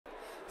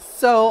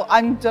So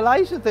I'm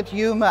delighted that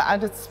EWMA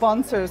and its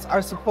sponsors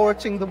are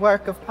supporting the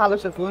work of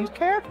palliative wound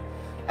care,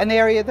 an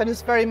area that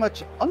is very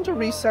much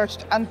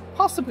under-researched and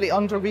possibly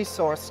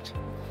under-resourced.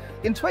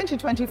 In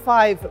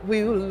 2025,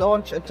 we will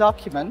launch a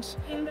document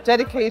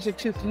dedicated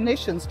to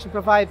clinicians to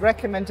provide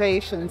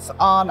recommendations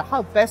on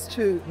how best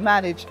to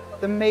manage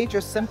the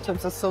major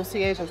symptoms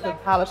associated with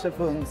palliative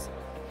wounds.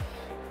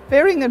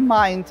 Bearing in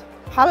mind,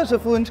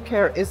 palliative wound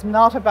care is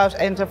not about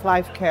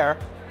end-of-life care.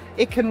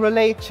 It can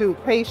relate to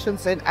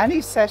patients in any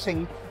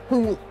setting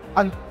who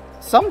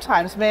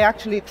sometimes may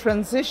actually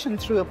transition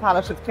through a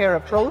palliative care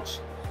approach,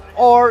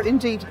 or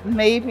indeed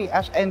maybe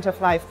at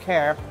end-of-life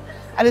care.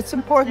 And it's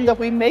important that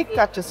we make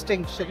that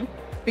distinction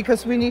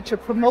because we need to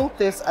promote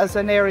this as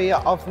an area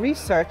of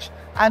research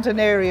and an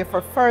area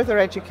for further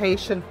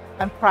education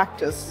and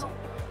practice.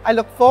 I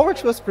look forward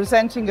to us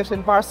presenting it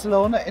in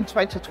Barcelona in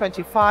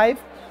 2025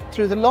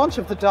 through the launch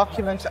of the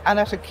document and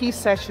at a key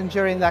session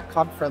during that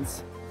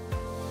conference.